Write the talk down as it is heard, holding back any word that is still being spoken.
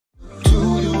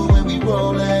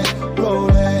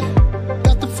rolling.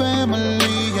 Got the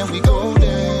family and we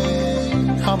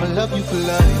golden. I'ma love you for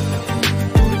life.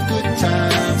 Through the good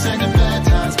times and the bad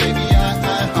times, baby,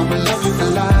 I'ma love you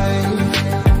for life.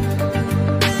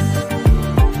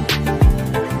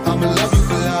 I'ma love you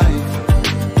for life.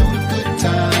 Through the good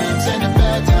times and the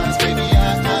bad times, baby,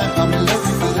 I'ma love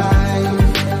you for life.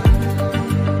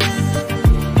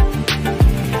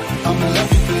 I'ma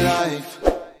love you for life.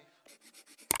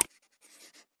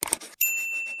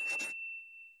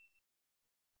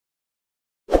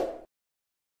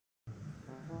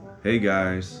 Hey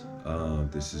guys,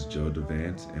 this is Joe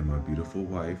DEVANCE and my beautiful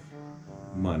wife,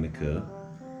 Monica.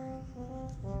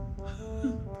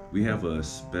 We have a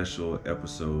special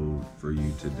episode for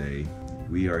you today.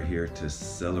 We are here to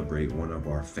celebrate one of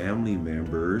our family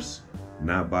members,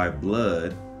 not by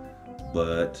blood,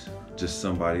 but just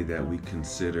somebody that we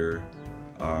consider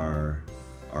our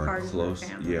close,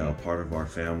 a part of our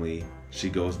family. She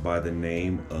goes by the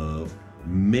name of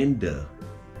Minda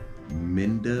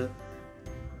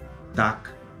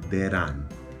Takderan.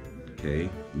 Okay,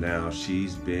 now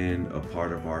she's been a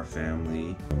part of our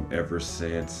family ever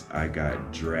since I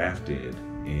got drafted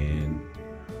in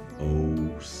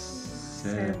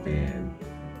 07.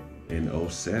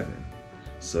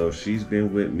 So she's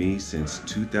been with me since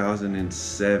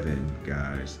 2007,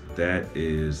 guys. That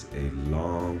is a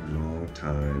long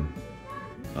time.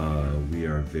 We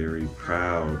are very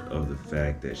proud of the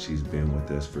fact that she's been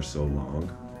with us for so long.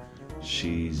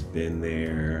 She's been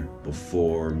there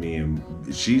before me, and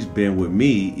she's been with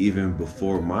me even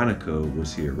before Monica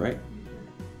was here, right?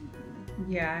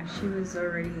 Yeah, she was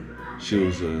already. She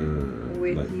was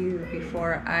with you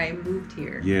before I moved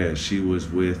here. Yeah, she was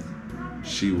with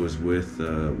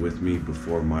me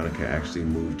before Monica actually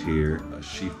moved here.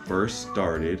 She first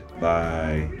started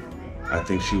by, I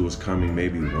think she was coming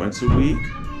maybe once a week.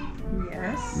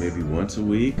 Yes. Maybe once a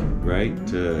week, right?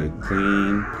 To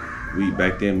clean.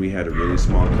 Back then we had a really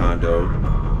small condo,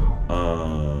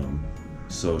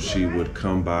 so she would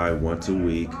come by once a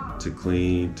week to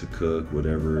clean, to cook,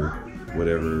 whatever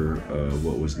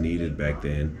what was needed back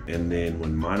then. And then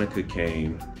when Monica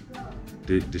came,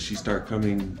 did she start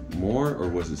coming more, or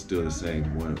was it still the same,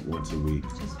 once a week?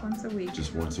 Just once a week.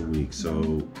 Just once a week.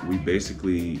 So we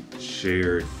basically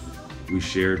shared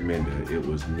Minda. It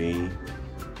was me,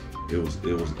 it was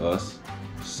us,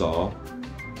 Saul,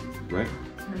 right?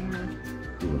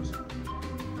 Who was it?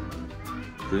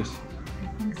 Chris? I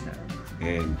think so.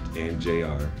 And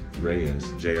J.R. Reyes.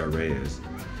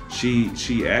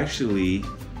 She actually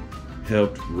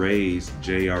helped raise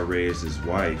J.R. Reyes'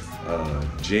 wife,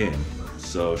 Jen.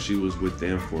 So she was with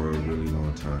them for a really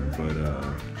long time. But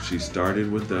she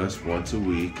started with us once a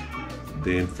week.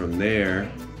 Then from there,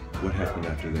 what happened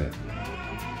after that?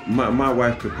 My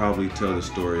wife could probably tell the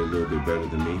story a little bit better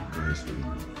than me. Go ahead, sweetie.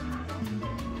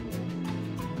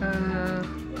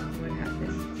 What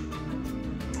happened?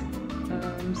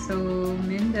 So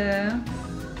Minda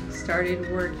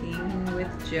started working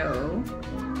with Joe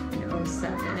in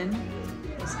 07.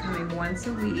 Was coming once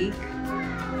a week.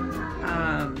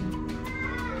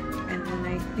 And then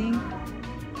I think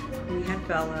we had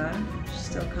Bella. She's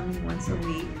still coming once a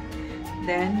week.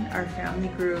 Then our family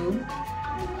grew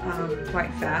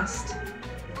quite fast.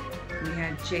 We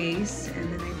had Jace,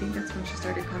 and then I think that's when she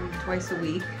started coming twice a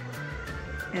week.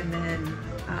 And then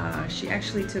she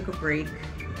actually took a break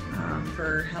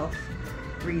for health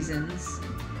reasons,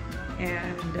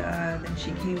 and then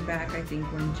she came back, I think,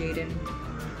 when Jaden?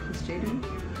 I think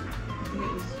it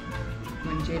was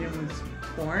when Jaden was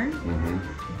born.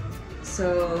 So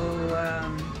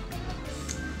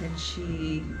then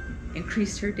she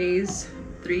increased her days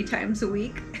 3 times a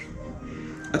week.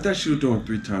 I thought she was doing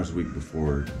 3 times a week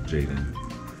before Jaden,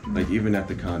 like even at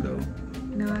the condo.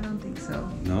 No, I don't think so.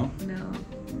 No? No.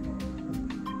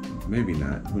 Maybe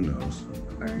not. Who knows?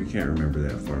 We can't remember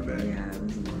that far back. Yeah, it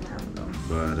was a long time ago.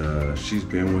 But she's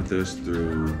been with us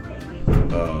through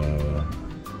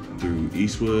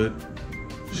Eastwood.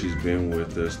 She's been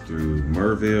with us through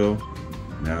Merville.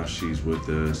 Now she's with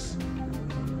us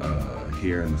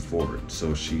here in the Fort.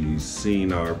 So she's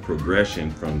seen our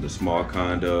progression from the small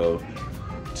condo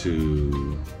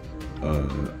to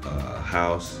a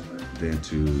house, then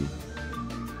to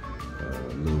a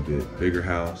little bit bigger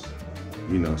house.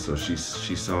 You know, so she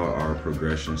saw our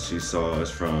progression. She saw us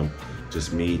from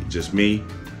just me,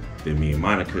 then me and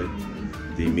Monica,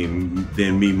 then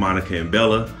me, Monica and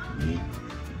Bella,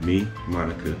 me,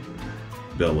 Monica,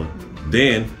 Bella,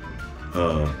 then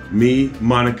me,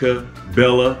 Monica,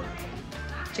 Bella,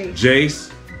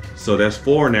 Jace. So that's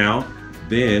 4 now.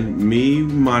 Then me,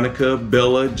 Monica,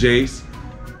 Bella, Jace,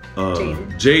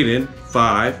 Jaden,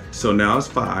 5. So now it's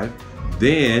 5.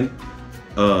 Then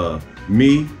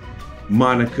Me,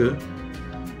 Monica,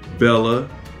 Bella,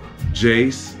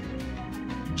 Jace,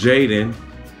 Jaden,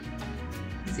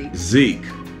 Zeke.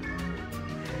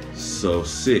 So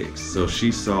 6. So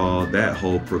she saw that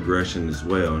whole progression as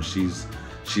well, and she's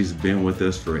been with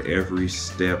us for every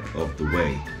step of the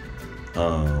way.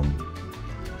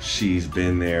 She's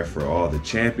been there for all the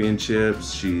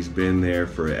championships. She's been there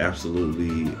for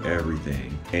absolutely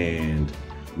everything, and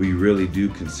we really do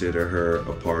consider her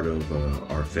a part of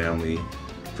our family.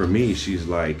 For me, she's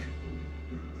like,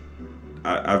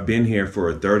 I've been here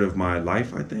for a third of my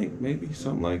life, I think, maybe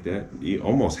something like that.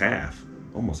 Almost half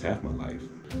my life.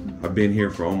 I've been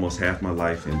here for almost half my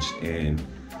life, and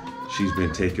she's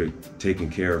been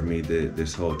taking care of me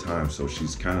this whole time. So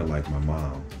she's kind of like my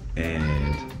mom,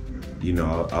 and you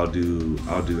know, I'll do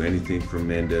anything for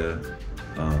Minda.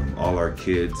 All our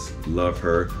kids love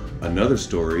her. Another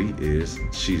story is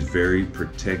she's very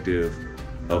protective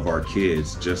of our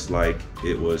kids, just like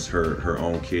it was her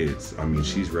own kids. I mean,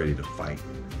 she's ready to fight,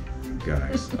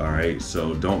 guys. All right,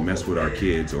 so don't mess with our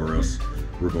kids, or else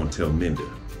we're gonna tell Minda.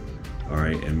 All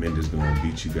right, and Minda's gonna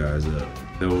beat you guys up.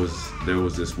 There was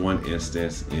this one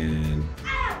instance in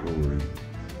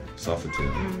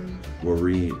Sofitel, where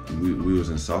we was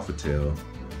in Sofitel,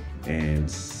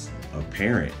 and a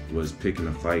parent was picking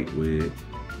a fight with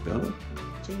Bella?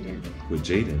 Jaden. With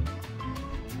Jaden.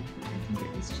 I think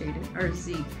it was Jaden, or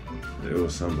Zeke. It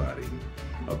was somebody.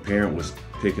 A parent was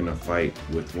picking a fight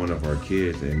with one of our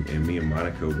kids, and me and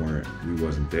Monica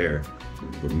wasn't there,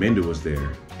 but Minda was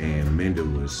there, and Minda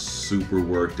was super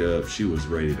worked up. She was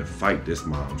ready to fight this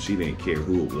mom. She didn't care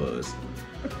who it was.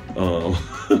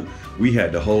 We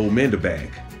had to hold Minda back.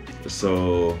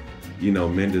 So, you know,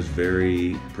 Minda's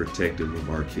very protective of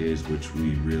our kids, which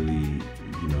we really,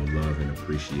 you know, love and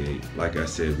appreciate. Like I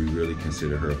said, we really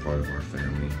consider her a part of our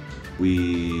family.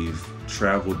 We've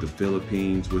traveled the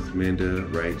Philippines with Minda,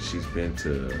 right? She's been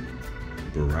to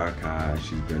Boracay,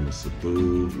 she's been to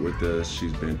Cebu with us,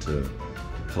 she's been to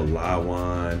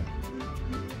Palawan.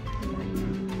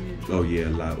 Oh yeah,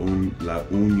 La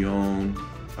Union.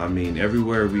 I mean,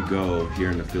 everywhere we go here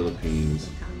in the Philippines,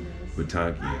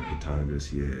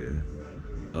 Batangas, yeah.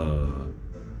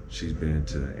 She's been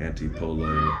to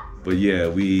Antipolo. But yeah,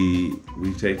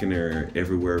 we've taken her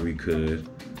everywhere we could.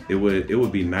 It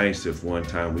would be nice if one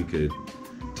time we could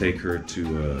take her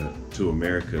to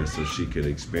America so she could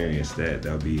experience that.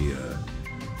 That'd be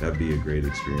a great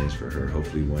experience for her.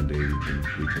 Hopefully one day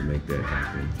we can make that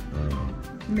happen.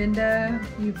 Minda,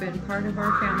 you've been part of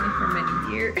our family for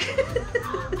many years.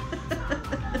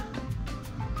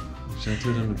 Should I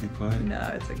tell them to be quiet? No,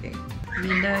 it's okay.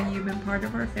 Minda, you've been part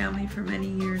of our family for many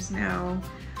years now.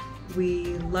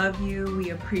 We love you,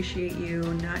 we appreciate you,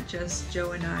 not just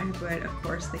Joe and I, but of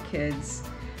course the kids.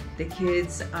 The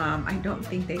kids, I don't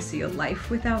think they see a life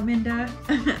without Minda.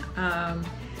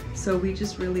 So we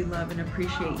just really love and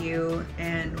appreciate you,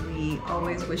 and we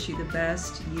always wish you the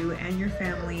best, you and your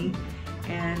family,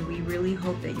 and we really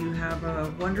hope that you have a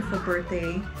wonderful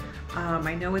birthday.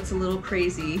 I know it's a little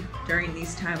crazy during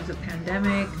these times of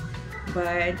pandemic,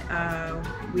 but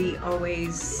we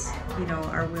always, you know,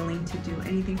 are willing to do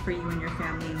anything for you and your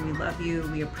family, and we love you,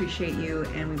 we appreciate you,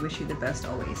 and we wish you the best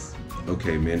always.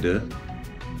 Okay, Minda.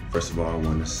 First of all, I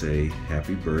want to say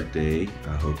happy birthday.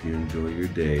 I hope you enjoy your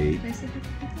day. Can I say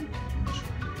happy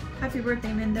birthday? Happy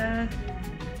birthday, Minda.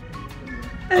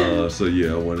 So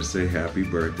yeah, I want to say happy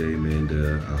birthday,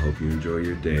 Minda. I hope you enjoy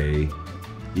your day.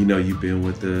 You know, you've been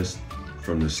with us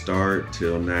from the start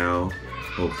till now,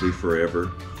 hopefully forever.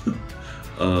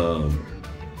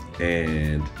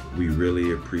 And we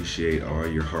really appreciate all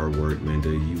your hard work,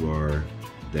 Minda. You are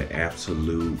the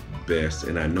absolute best,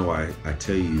 and I know I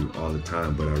tell you all the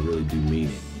time, but I really do mean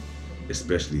it,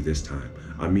 especially this time.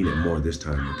 I mean it more this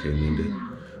time, okay, Minda?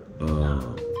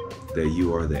 That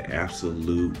you are the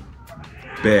absolute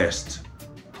best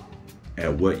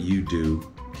at what you do,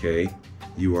 okay?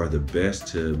 You are the best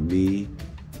to me,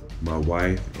 my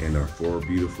wife, and our 4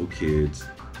 beautiful kids.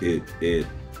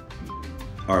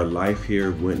 Our life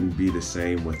here wouldn't be the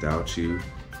same without you.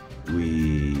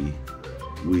 We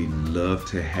love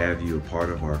to have you a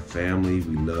part of our family.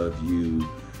 We love you,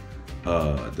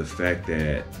 the fact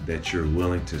that you're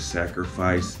willing to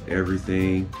sacrifice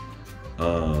everything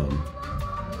to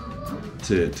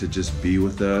just be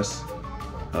with us.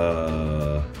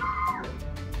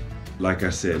 Like I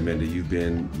said, Minda, you've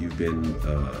been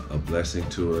a blessing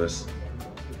to us,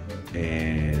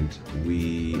 and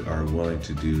we are willing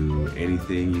to do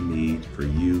anything you need for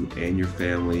you and your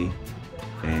family.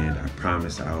 And I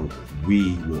promise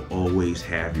we will always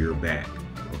have your back.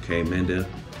 Okay, Minda?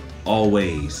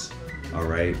 Always. All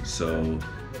right, so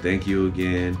thank you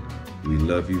again. We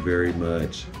love you very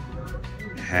much.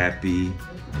 Happy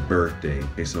birthday.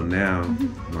 Okay, so now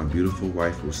my beautiful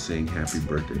wife will sing happy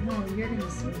birthday. No, you're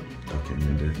gonna sing. Okay,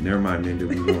 Minda. Never mind, Minda.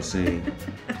 We won't sing.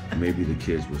 Maybe the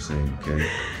kids will sing, okay?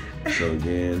 So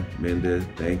again, Minda,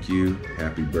 thank you.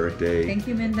 Happy birthday. Thank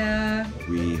you, Minda.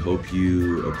 We hope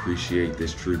you appreciate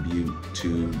this tribute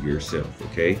to yourself,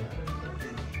 okay?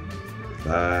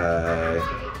 Bye.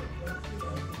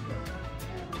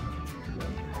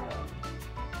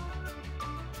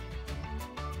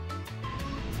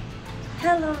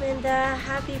 Hello, Minda.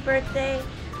 Happy birthday.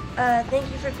 Thank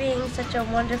you for being such a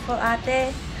wonderful ate.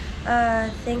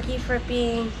 Thank you for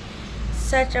being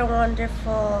such a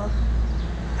wonderful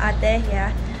ate,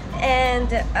 yeah. And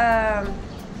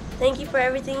thank you for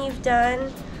everything you've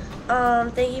done.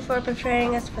 Thank you for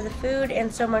preparing us for the food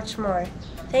and so much more.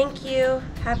 Thank you.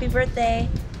 Happy birthday.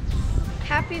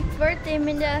 Happy birthday,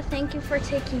 Minda. Thank you for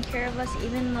taking care of us,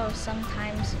 even though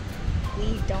sometimes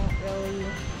we don't really,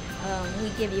 we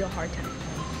give you a hard time.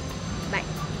 Bye.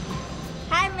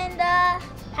 Hi, Minda.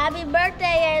 Happy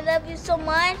birthday. I love you so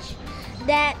much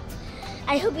that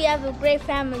I hope you have a great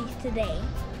family today.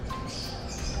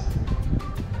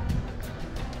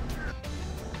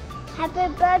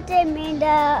 Happy birthday,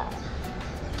 Minda.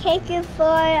 Thank you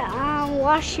for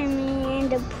washing me in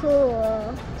the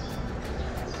pool.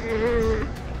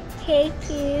 Thank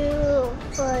you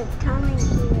for coming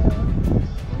here.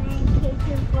 And thank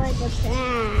you for the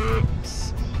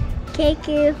plants. Thank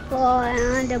you for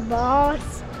the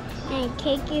balls. And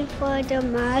thank you for the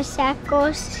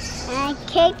motorcycles. And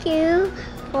thank you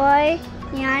for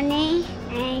Yanni.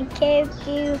 And thank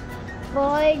you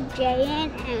for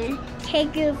Jayan. And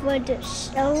thank you for the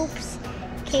soaps.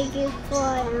 Thank you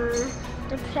for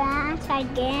the plants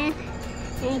again.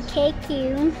 And thank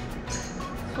you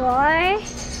for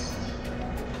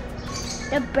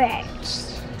the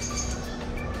birds.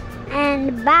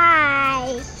 And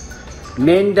bye.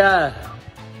 Minda,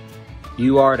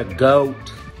 you are the GOAT.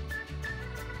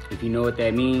 If you know what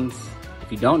that means,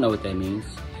 if you don't know what that means,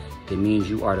 it means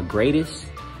you are the greatest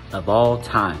of all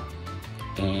time.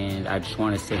 And I just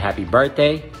want to say happy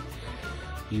birthday.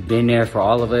 You've been there for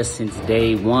all of us since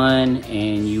day one,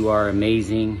 and you are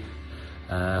amazing.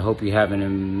 I hope you have an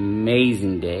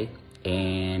amazing day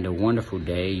and a wonderful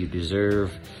day. You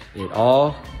deserve it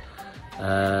all.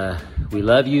 We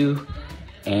love you,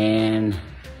 and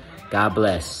God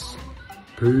bless.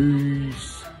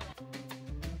 Peace.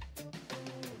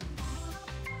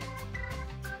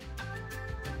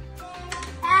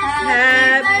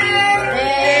 Happy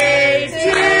birthday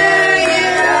to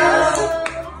you.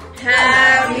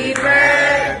 Happy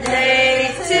birthday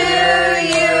to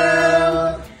you.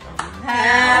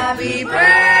 Happy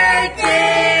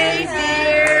birthday,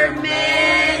 dear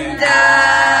Minda.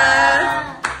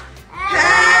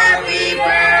 Happy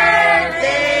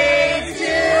birthday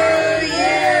to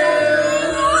you.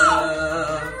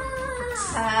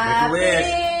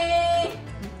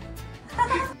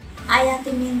 Hi,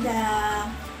 Ate Minda.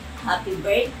 Happy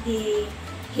birthday.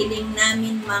 Hiling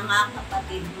namin mga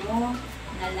kapatid mo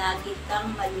na lagi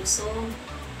kang malusog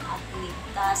at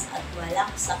ligtas at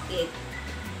walang sakit.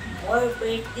 More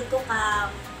birthday to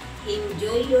come.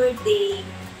 Enjoy your day.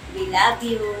 We love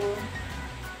you.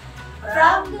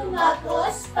 From the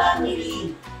Marcos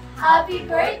family, happy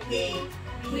birthday.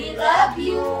 We love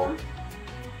you.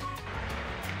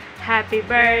 Happy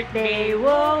birthday,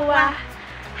 Wowa.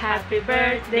 Happy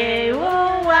birthday,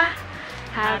 Wowa.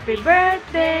 Happy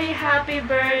birthday, happy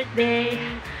birthday.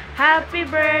 Happy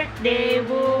birthday,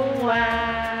 Wowa.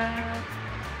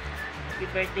 Happy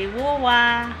birthday,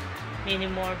 Wowa.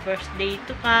 Many more birthday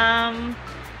to come.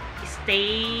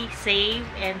 Stay safe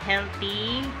and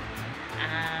healthy.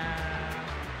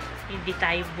 Hindi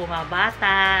tayo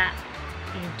bumabata.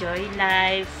 Enjoy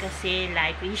life kasi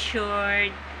life is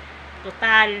short.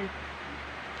 Total,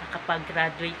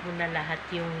 nakapag-graduate mo na lahat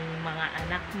yung mga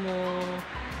anak mo.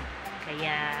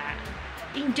 Kaya,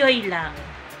 enjoy lang.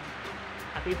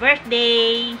 Happy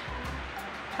birthday!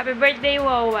 Happy birthday,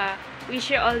 Wawa. Wish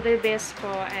you all the best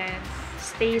po and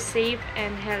stay safe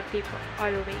and healthy po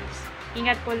always.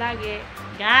 Ingat po lagi.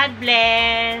 God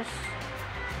bless!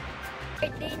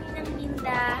 Birthday ni ng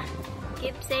Minda.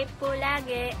 Keep safe po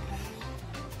lagi.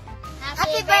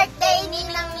 Happy birthday,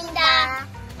 Ninang Minda!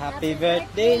 Happy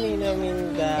birthday, Ninang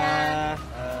Minda!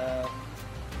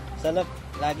 Sana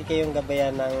lagi kayong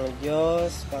gabayan ng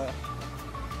Diyos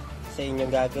sa inyong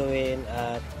gagawin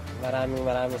at maraming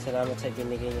salamat sa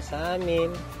binigay niyo sa amin.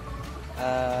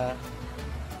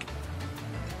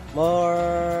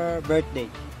 More birthday!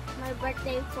 My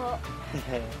birthday po.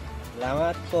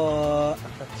 Salamat po!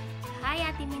 Hi,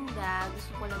 Ate Minda.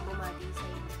 Gusto ko lang bumati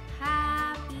sa'yo.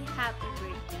 Happy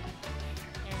birthday.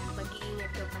 And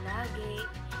mag-iingat ka palagi.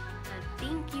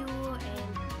 Thank you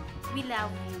and we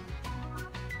love you.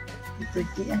 Happy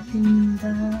birthday, Ate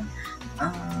Minda.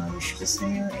 Wish ko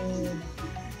sa'yo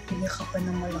bigyan ka pa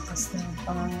ng malakas na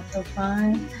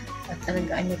pangangatawan at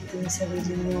alagaan niyo po yung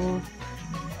sarili niyo.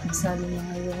 Masali na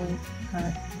ngayon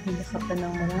at bigyan ka pa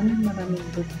ng maraming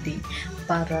birthday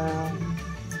para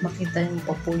makita niyo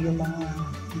pa po yung mga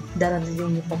darating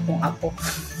niyo pa pong apo.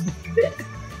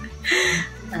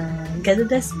 God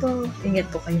bless po. Ingat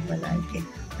po kayo palagi.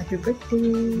 Happy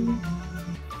birthday!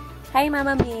 Hi,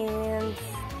 Mama Mills!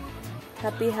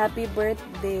 Happy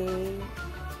birthday!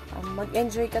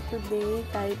 Mag-enjoy ka today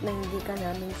kahit na hindi ka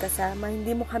namin kasama.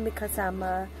 Hindi mo kami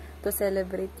kasama to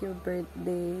celebrate your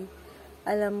birthday.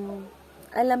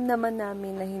 Alam naman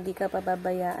namin na hindi ka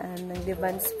pababayaan ng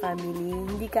DEVANCE family.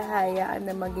 Hindi ka hayaan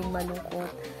na maging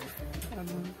malungkot.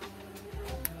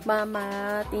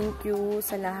 Mama, thank you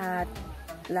sa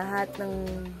lahat ng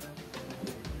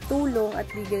tulong at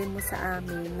bigay mo sa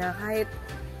amin na kahit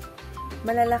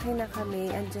malalaki na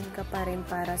kami, andyan ka pa rin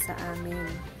para sa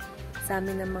amin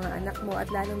ng mga anak mo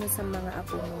at lalo na sa mga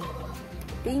apo mo.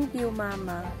 Thank you,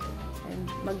 Mama. And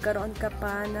magkaroon ka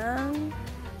pa ng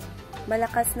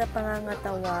malakas na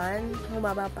pangangatawan,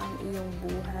 humaba pa ang iyong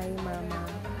buhay, Mama.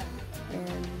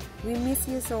 And we miss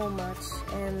you so much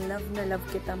and love na love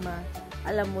kita, Ma.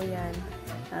 Alam mo yan.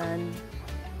 And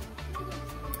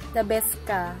the best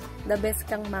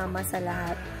kang mama sa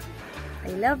lahat.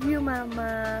 I love you,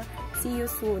 Mama. See you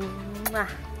soon.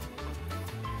 Mwah!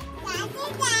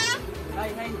 Hi.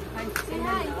 Say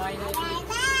hi. Bye.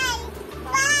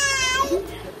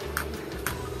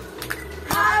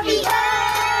 Happy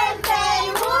birthday,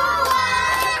 Wua!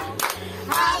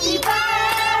 Happy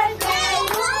birthday,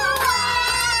 Wua!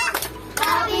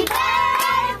 Happy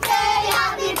birthday,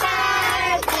 happy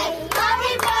birthday,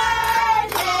 happy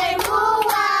birthday,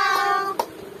 Wua!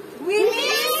 We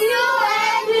miss you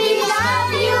and we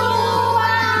love you,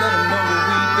 Wua! Let them know where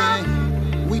we've been.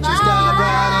 We just dive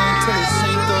right into the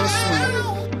sink or swim.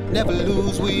 Never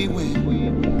lose, we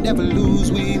win. Never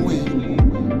lose, we win.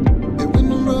 And when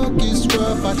the road gets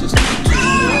rough, I just need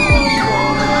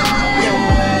you.